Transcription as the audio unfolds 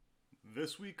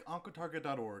This week,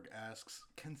 Oncotarget.org asks,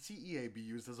 can CEA be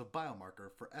used as a biomarker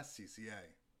for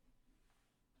SCCA?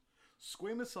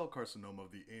 Squamous cell carcinoma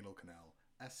of the anal canal,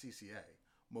 SCCA,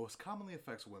 most commonly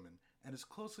affects women and is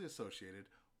closely associated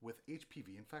with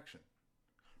HPV infection.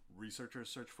 Researchers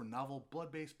search for novel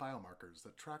blood-based biomarkers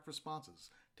that track responses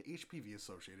to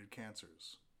HPV-associated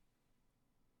cancers.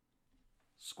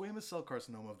 Squamous cell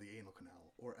carcinoma of the anal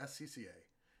canal, or SCCA,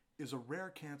 is a rare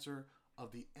cancer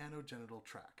of the anogenital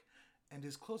tract and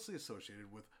is closely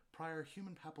associated with prior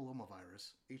human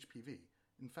papillomavirus, HPV,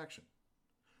 infection.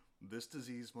 This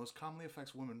disease most commonly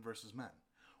affects women versus men,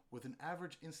 with an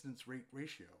average incidence rate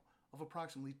ratio of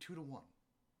approximately 2 to 1.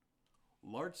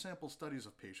 Large sample studies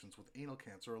of patients with anal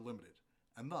cancer are limited,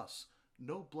 and thus,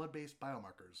 no blood-based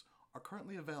biomarkers are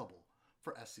currently available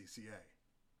for SCCA.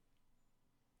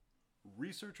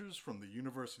 Researchers from the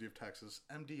University of Texas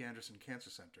MD Anderson Cancer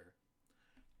Center,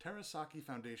 Terasaki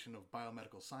Foundation of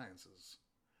Biomedical Sciences,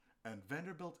 and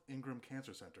Vanderbilt Ingram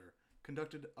Cancer Center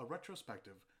conducted a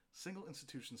retrospective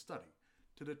single-institution study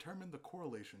to determine the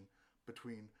correlation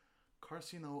between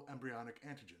carcinoembryonic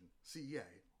antigen, CEA,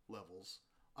 levels,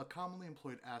 a commonly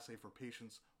employed assay for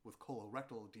patients with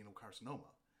colorectal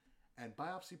adenocarcinoma, and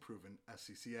biopsy-proven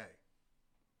SCCA.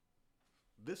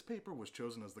 This paper was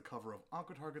chosen as the cover of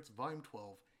Oncotarget's Volume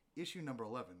 12, Issue Number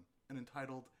 11, and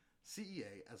entitled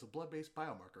CEA as a Blood-Based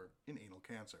Biomarker in Anal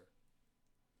Cancer.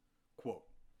 Quote,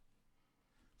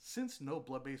 since no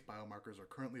blood-based biomarkers are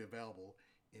currently available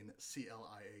in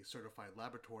CLIA certified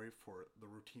laboratory for the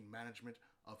routine management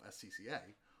of SCCA,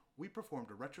 we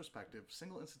performed a retrospective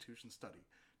single-institution study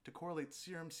to correlate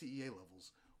serum CEA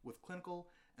levels with clinical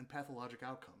and pathologic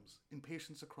outcomes in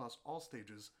patients across all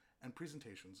stages and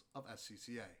presentations of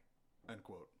SCCA. End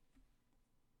quote.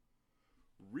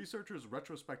 Researchers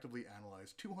retrospectively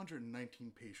analyzed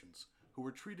 219 patients who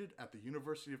were treated at the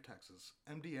University of Texas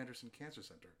MD Anderson Cancer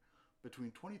Center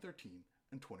between 2013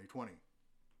 and 2020.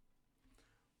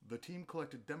 The team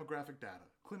collected demographic data,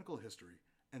 clinical history,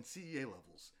 and CEA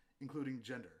levels, including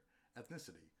gender,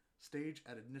 ethnicity, stage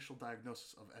at initial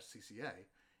diagnosis of SCCA,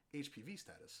 HPV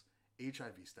status,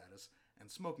 HIV status,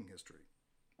 and smoking history.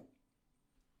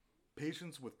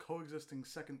 Patients with coexisting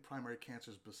second primary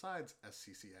cancers besides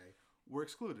SCCA were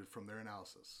excluded from their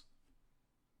analysis.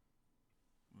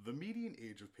 The median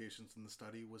age of patients in the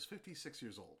study was 56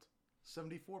 years old,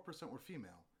 74% were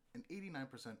female, and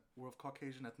 89% were of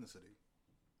Caucasian ethnicity.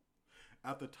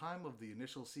 At the time of the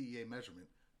initial CEA measurement,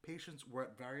 patients were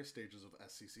at various stages of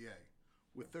SCCA,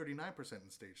 with 39% in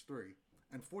stage 3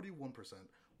 and 41%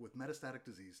 with metastatic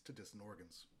disease to distant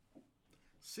organs.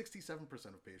 67%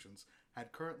 of patients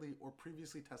had currently or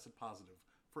previously tested positive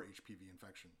for HPV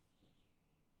infection.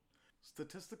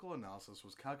 Statistical analysis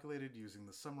was calculated using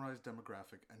the summarized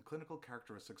demographic and clinical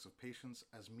characteristics of patients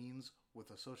as means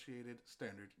with associated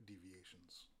standard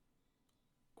deviations.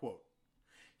 Quote,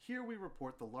 here we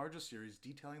report the largest series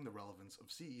detailing the relevance of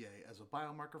CEA as a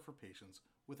biomarker for patients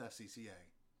with SCCA.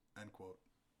 End quote.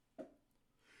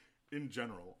 In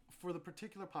general, for the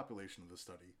particular population of the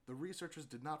study, the researchers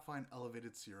did not find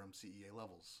elevated serum CEA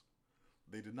levels.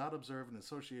 They did not observe an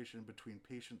association between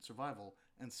patient survival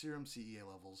and serum CEA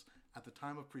levels at the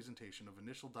time of presentation of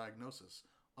initial diagnosis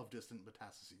of distant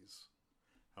metastases.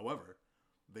 However,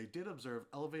 they did observe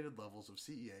elevated levels of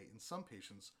CEA in some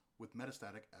patients with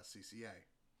metastatic SCCA.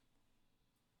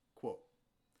 Quote,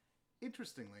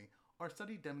 interestingly, our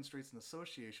study demonstrates an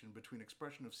association between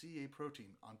expression of CEA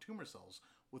protein on tumor cells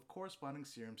with corresponding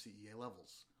serum CEA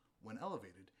levels, when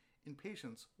elevated, in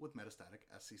patients with metastatic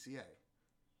SCCA.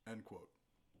 End quote.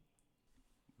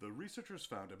 The researchers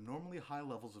found abnormally high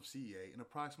levels of CEA in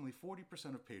approximately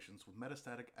 40% of patients with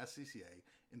metastatic SCCA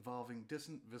involving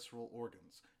distant visceral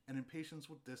organs, and in patients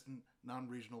with distant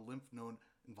non-regional lymph node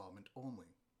involvement only.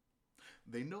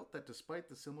 They note that despite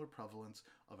the similar prevalence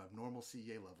of abnormal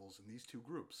CEA levels in these two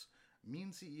groups,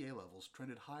 mean CEA levels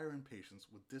trended higher in patients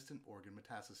with distant organ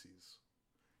metastases.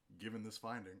 Given this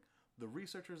finding, the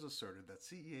researchers asserted that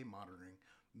CEA monitoring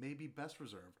may be best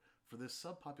reserved for this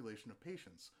subpopulation of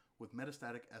patients with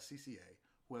metastatic SCCA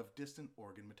who have distant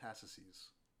organ metastases.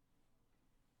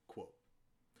 Quote,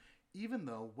 even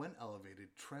though, when elevated,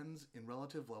 trends in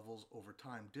relative levels over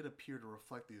time did appear to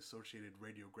reflect the associated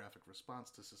radiographic response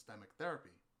to systemic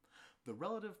therapy, the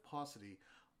relative paucity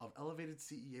of elevated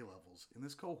CEA levels in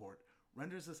this cohort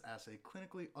renders this assay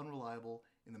clinically unreliable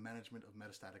in the management of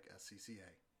metastatic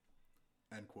SCCA.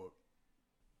 End quote.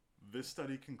 This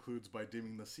study concludes by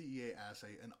deeming the CEA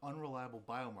assay an unreliable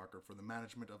biomarker for the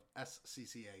management of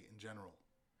SCCA in general.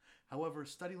 However,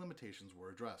 study limitations were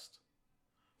addressed.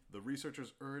 The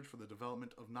researchers urge for the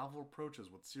development of novel approaches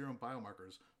with serum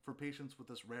biomarkers for patients with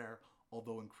this rare,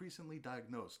 although increasingly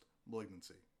diagnosed,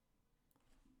 malignancy.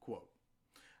 Quote,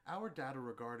 our data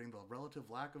regarding the relative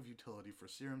lack of utility for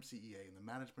serum CEA in the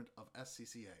management of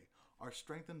SCCA are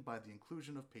strengthened by the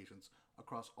inclusion of patients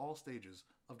across all stages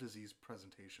of disease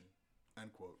presentation.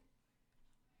 End quote.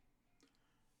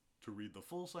 To read the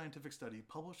full scientific study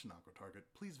published in Oncotarget,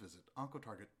 please visit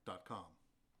oncotarget.com.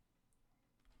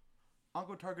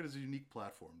 Oncotarget is a unique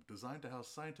platform designed to house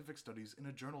scientific studies in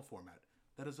a journal format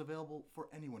that is available for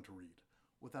anyone to read,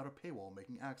 without a paywall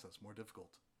making access more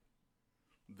difficult.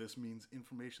 This means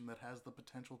information that has the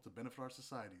potential to benefit our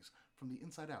societies from the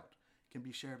inside out can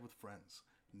be shared with friends,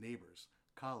 neighbors,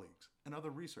 colleagues, and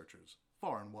other researchers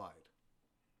far and wide.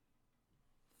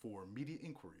 For media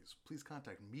inquiries, please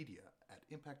contact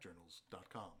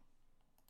media@impactjournals.com.